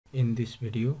In this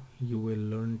video, you will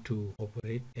learn to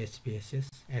operate SPSS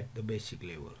at the basic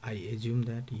level. I assume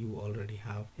that you already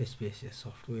have SPSS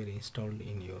software installed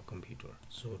in your computer.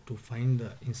 So to find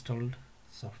the installed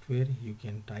software, you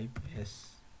can type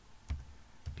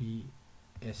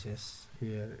SPSS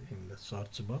here in the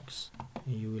search box.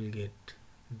 You will get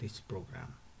this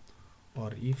program.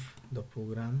 Or if the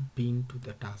program pinned to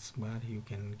the taskbar, you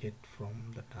can get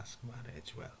from the taskbar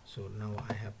as well. So now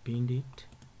I have pinned it.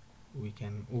 We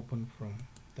can open from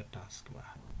the taskbar.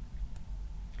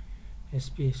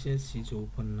 SPSS is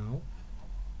open now,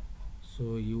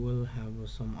 so you will have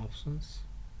some options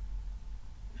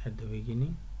at the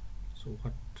beginning. So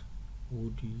what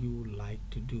would you like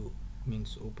to do?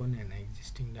 Means open an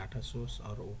existing data source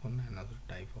or open another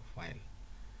type of file.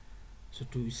 So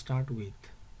to start with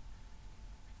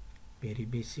very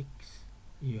basics,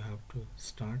 you have to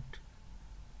start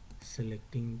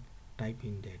selecting type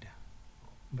in data.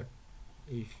 But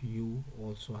if you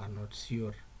also are not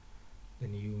sure,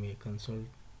 then you may consult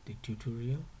the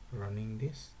tutorial running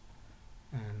this,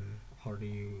 and or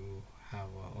you have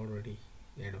already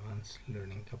advanced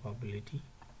learning capability,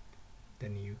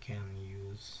 then you can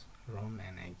use run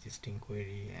an existing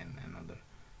query and another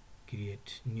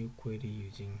create new query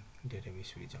using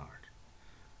database wizard.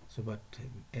 So but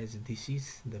as this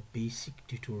is the basic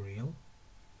tutorial,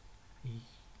 we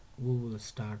will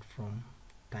start from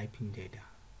typing data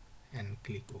and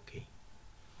click OK.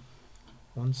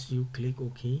 Once you click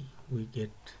OK, we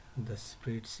get the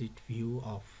spreadsheet view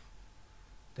of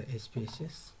the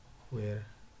SPSS, where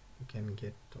you can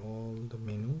get all the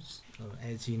menus,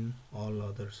 as in all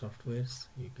other softwares.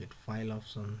 You get file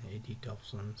option, edit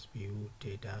options, view,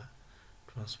 data,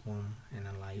 transform,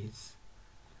 analyze,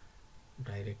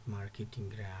 direct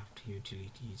marketing graph,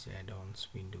 utilities, add-ons,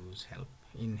 windows, help.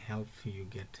 In help you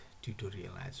get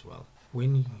tutorial as well.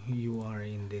 When you are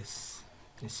in this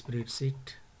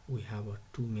spreadsheet, we have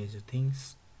two major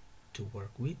things to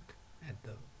work with at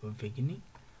the beginning.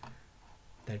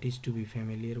 That is to be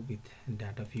familiar with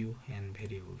data view and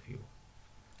variable view.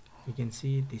 You can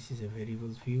see this is a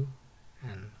variable view,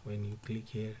 and when you click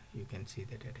here you can see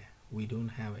the data. We don't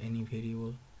have any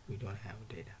variable, we don't have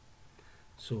data.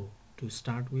 So to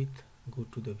start with, go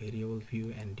to the variable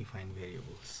view and define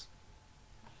variables.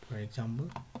 For example,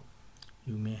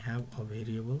 you may have a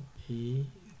variable age,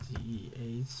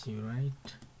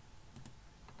 right,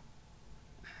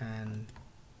 and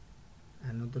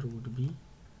another would be,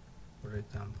 for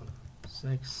example,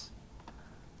 sex.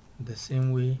 The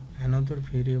same way, another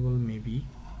variable may be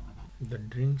the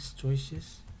drinks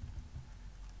choices,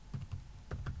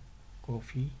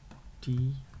 coffee,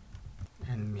 tea,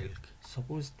 and milk.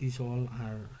 Suppose these all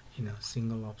are in a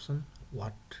single option.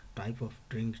 What type of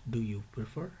drink do you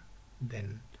prefer?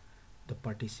 Then the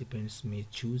participants may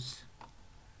choose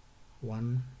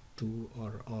one, two,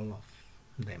 or all of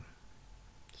them.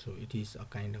 So it is a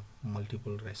kind of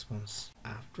multiple response.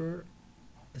 After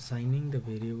assigning the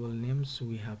variable names,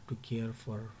 we have to care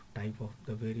for type of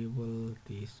the variable,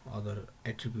 these other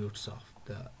attributes of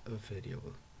the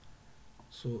variable.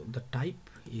 So the type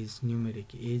is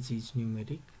numeric, age is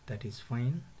numeric, that is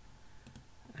fine,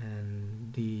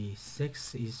 and the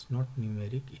sex is not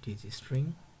numeric, it is a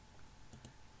string.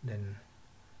 Then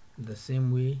the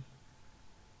same way,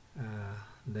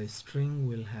 the string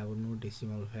will have no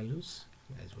decimal values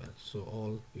as well, so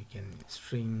all we can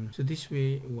string. So this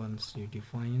way, once you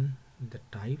define the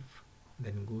type,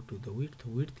 then go to the width.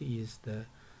 Width is the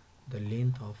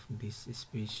length of this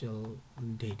special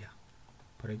data.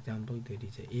 For example, there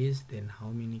is a age, then how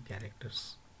many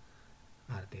characters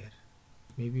are there?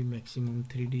 Maybe maximum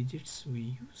 3 digits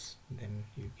we use, then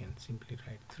you can simply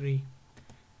write 3.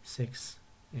 Sex,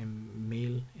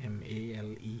 male,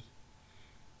 M-A-L-E,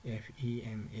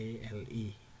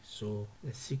 F-E-M-A-L-E, so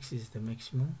the 6 is the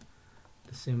maximum.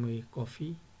 The same way,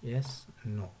 coffee, yes,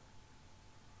 no.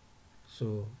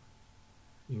 So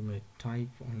you may type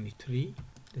only 3.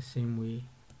 The same way,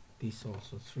 this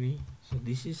also 3. So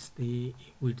this is the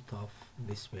width of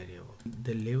this variable.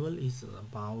 The level is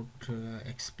about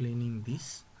explaining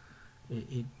this.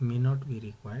 It may not be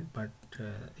required, but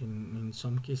in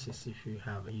some cases, if you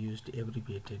have used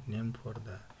abbreviated name for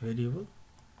the variable,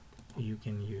 you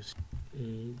can use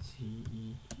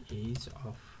age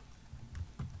of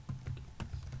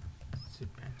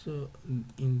participant. So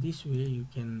in this way you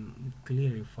can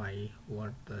clarify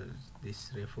what does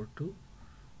this refer to,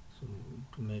 so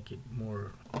to make it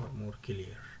more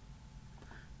clear.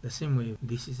 The same way,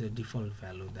 this is a default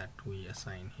value that we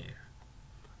assign here.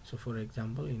 So for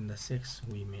example, in the sex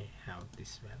we may have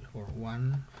this value for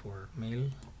 1 for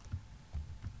male,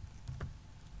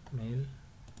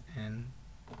 and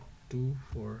 2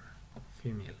 for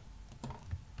female,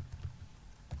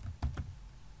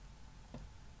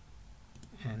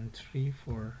 and 3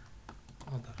 for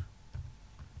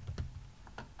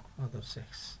other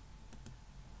sex.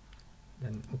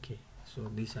 Then okay, so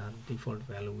these are default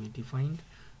value we defined.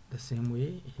 The same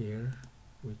way here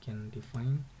we can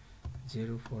define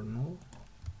 0 for no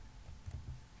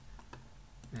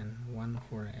and 1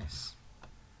 for S.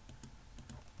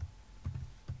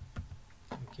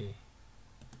 Okay,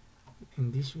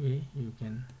 in this way you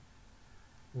can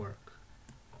work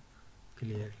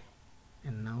clearly.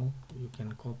 And now you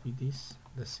can copy this,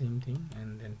 the same thing,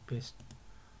 and then paste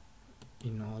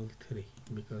in all three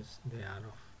because they are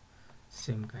of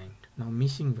same kind. Now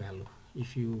missing value,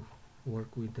 if you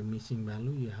work with the missing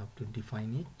value you have to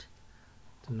define it.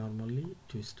 So normally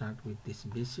to start with this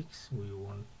basics we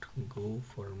won't go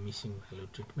for missing value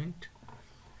treatment,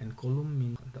 and column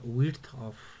means the width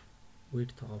of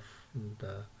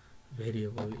the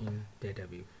variable in data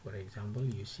view. For example,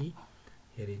 you see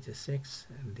here is a sex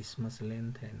and this much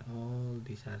length and all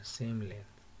these are same length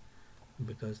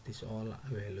because this all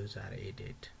values are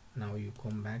added. Now you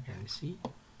come back and see,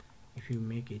 if you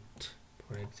make it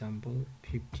for example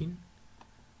 15,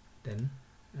 then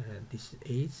this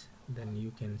age, then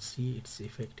you can see its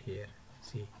effect here.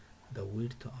 See, the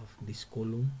width of this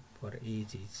column for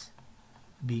age is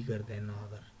bigger than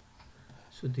other.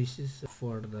 So this is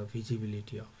for the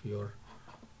visibility of your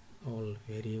all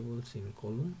variables in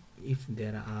column. If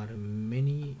there are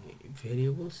many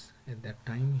variables at that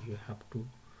time you have to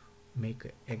make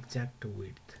exact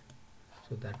width,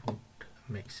 so that would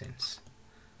make sense.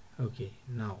 Okay,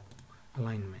 now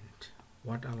alignment.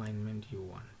 What alignment you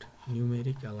want?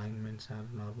 Numeric alignments are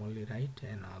normally right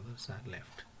and others are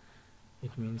left.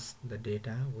 It means the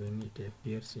data when it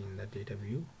appears in the data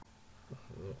view,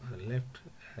 left,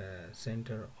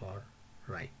 center or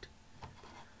right.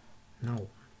 Now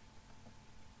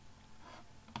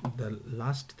the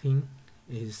last thing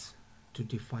is to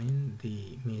define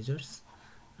the measures.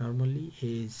 Normally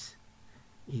age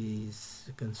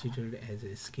is considered as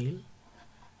a scale,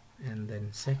 and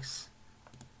then sex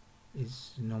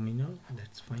is nominal,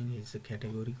 that's fine, is a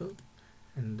categorical,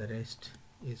 and the rest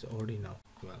is ordinal.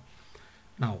 Well,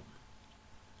 now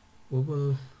we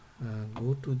will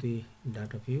go to the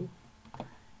data view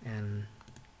and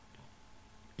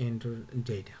enter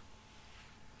data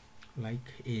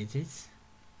like ages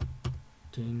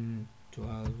 10,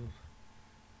 12,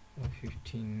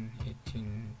 15,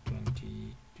 18,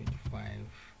 20, 25,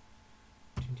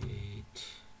 28,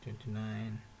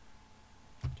 29,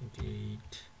 28,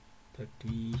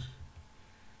 30,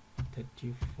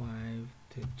 35,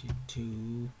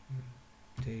 32,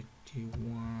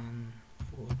 31,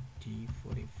 40,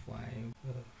 45,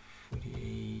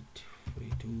 48,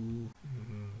 42,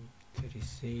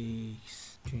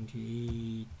 36,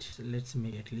 28. So let's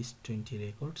make at least 20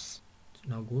 records. So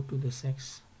now go to the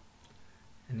sex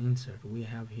and insert. We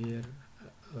have here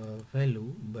a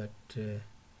value, but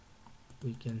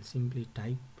we can simply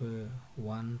type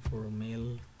 1 for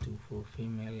male, 2 for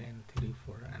female, and 3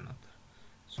 for another.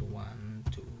 So 1,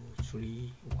 2,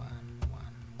 3, 1,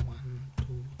 1, 1, 2,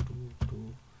 2,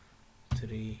 2,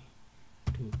 3,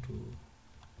 2, 2,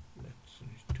 that's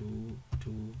 2,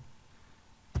 2,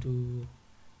 2,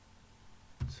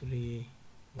 3,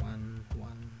 1,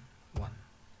 1, 1.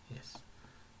 Yes.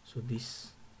 So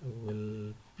this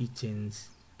will be changed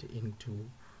into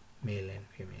male and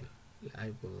female.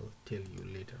 I will tell you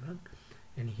later on.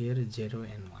 And here is 0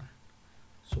 and 1.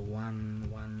 So 1,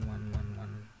 1, 1, 1,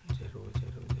 1, 0, 0,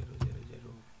 0, 0,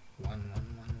 0, 1, 1,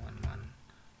 1, 1, 1,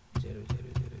 0, 0,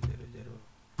 0, 0, 0,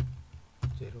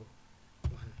 0,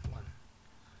 1, 1.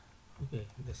 Okay,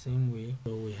 the same way.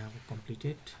 So we have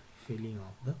completed filling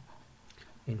of the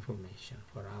information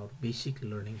for our basic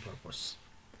learning purpose.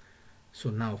 So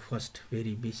now first,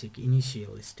 very basic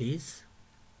initial stage,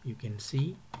 you can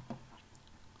see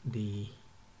the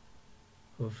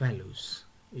values.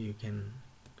 You can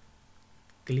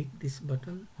click this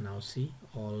button. Now see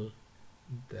all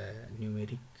the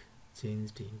numeric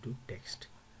changed into text.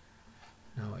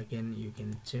 Now again you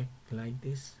can check like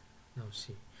this. Now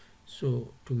see. So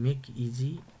to make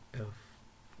easy of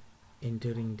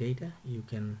entering data, you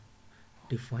can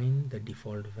define the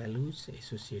default values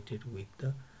associated with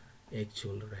the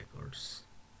actual records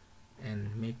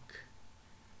and make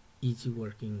easy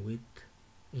working with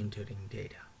entering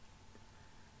data.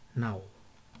 Now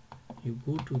you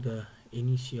go to the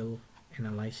initial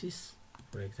analysis.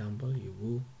 For example, you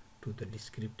go to the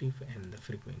descriptive and the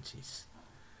frequencies.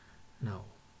 Now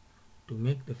to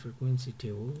make the frequency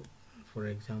table, for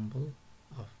example,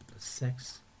 of the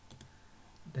sex,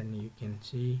 then you can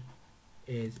see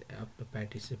age of the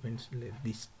participants.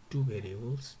 This two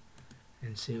variables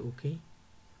and say OK,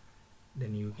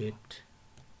 then you get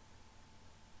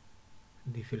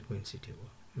the frequency table,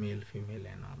 male, female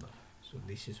and other. So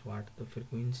this is what the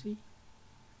frequency,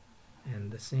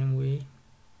 and the same way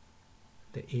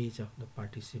the age of the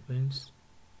participants,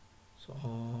 so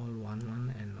all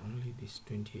 1 and only this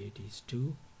 28 is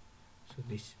 2, so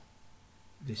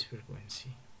this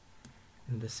frequency.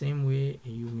 In the same way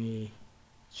you may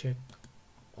check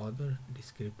other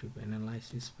descriptive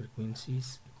analysis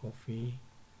frequencies, coffee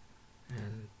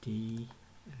and tea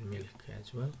and milk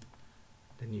as well.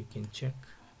 Then you can check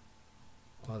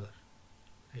other,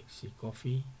 like see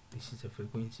coffee, this is a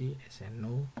frequency, yes and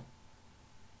no.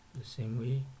 The same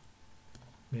way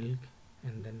milk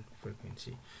and then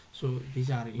frequency. So these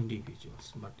are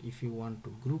individuals, but if you want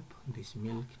to group this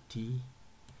milk, tea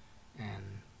and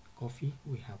coffee,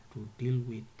 we have to deal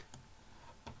with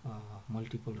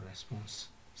multiple response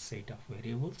set of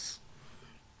variables.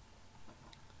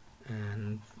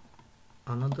 And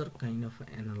another kind of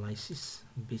analysis,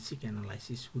 basic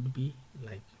analysis, would be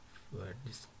like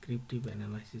descriptive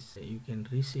analysis. You can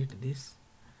reset this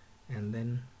and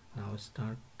then now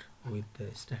start with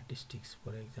the statistics.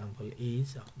 For example,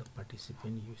 age of the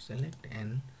participant you select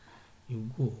and you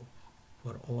go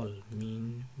for all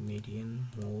mean, median,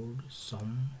 mode,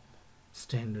 sum,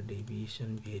 standard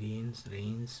deviation, variance,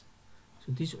 range.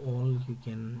 So this all you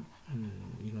can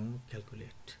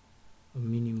calculate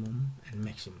minimum and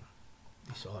maximum.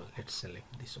 This all, let's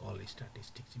select this all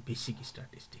statistics, basic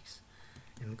statistics,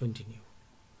 and continue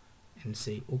and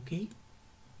say OK.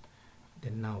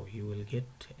 Then now you will get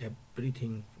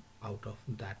everything out of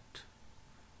that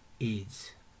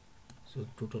age. So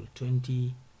total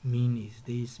 20, mean is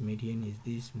this, median is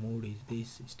this, mode is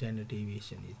this, standard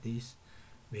deviation is this,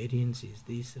 variance is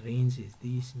this, range is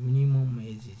this, minimum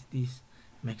age is this,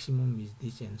 maximum is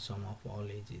this, and sum of all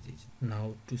ages is.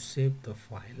 Now to save the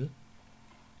file,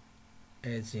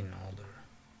 as in other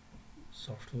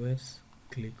softwares,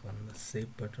 click on the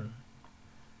save button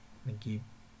and give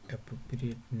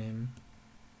appropriate name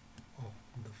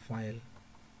of the file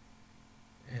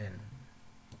and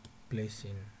place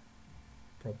in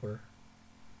proper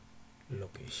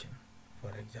location,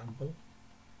 for example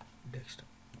desktop.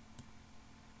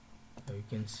 Now you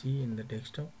can see in the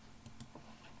desktop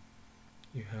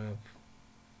you have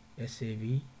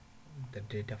SAV, the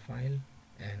data file,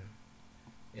 and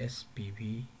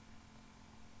SPV,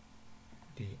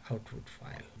 the output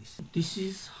file. This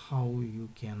is how you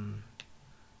can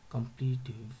complete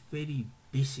a very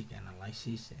basic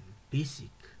analysis and basic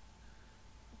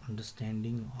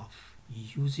understanding of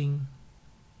using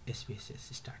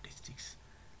SPSS statistics.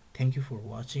 Thank you for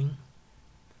watching,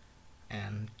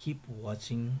 and keep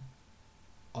watching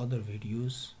other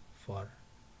videos for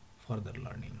further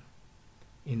learning.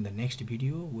 In the next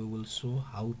video we will show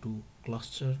how to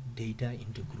cluster data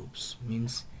into groups,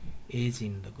 means age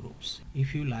in the groups.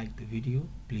 If you like the video,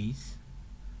 please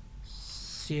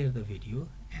share the video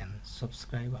and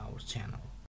subscribe our channel.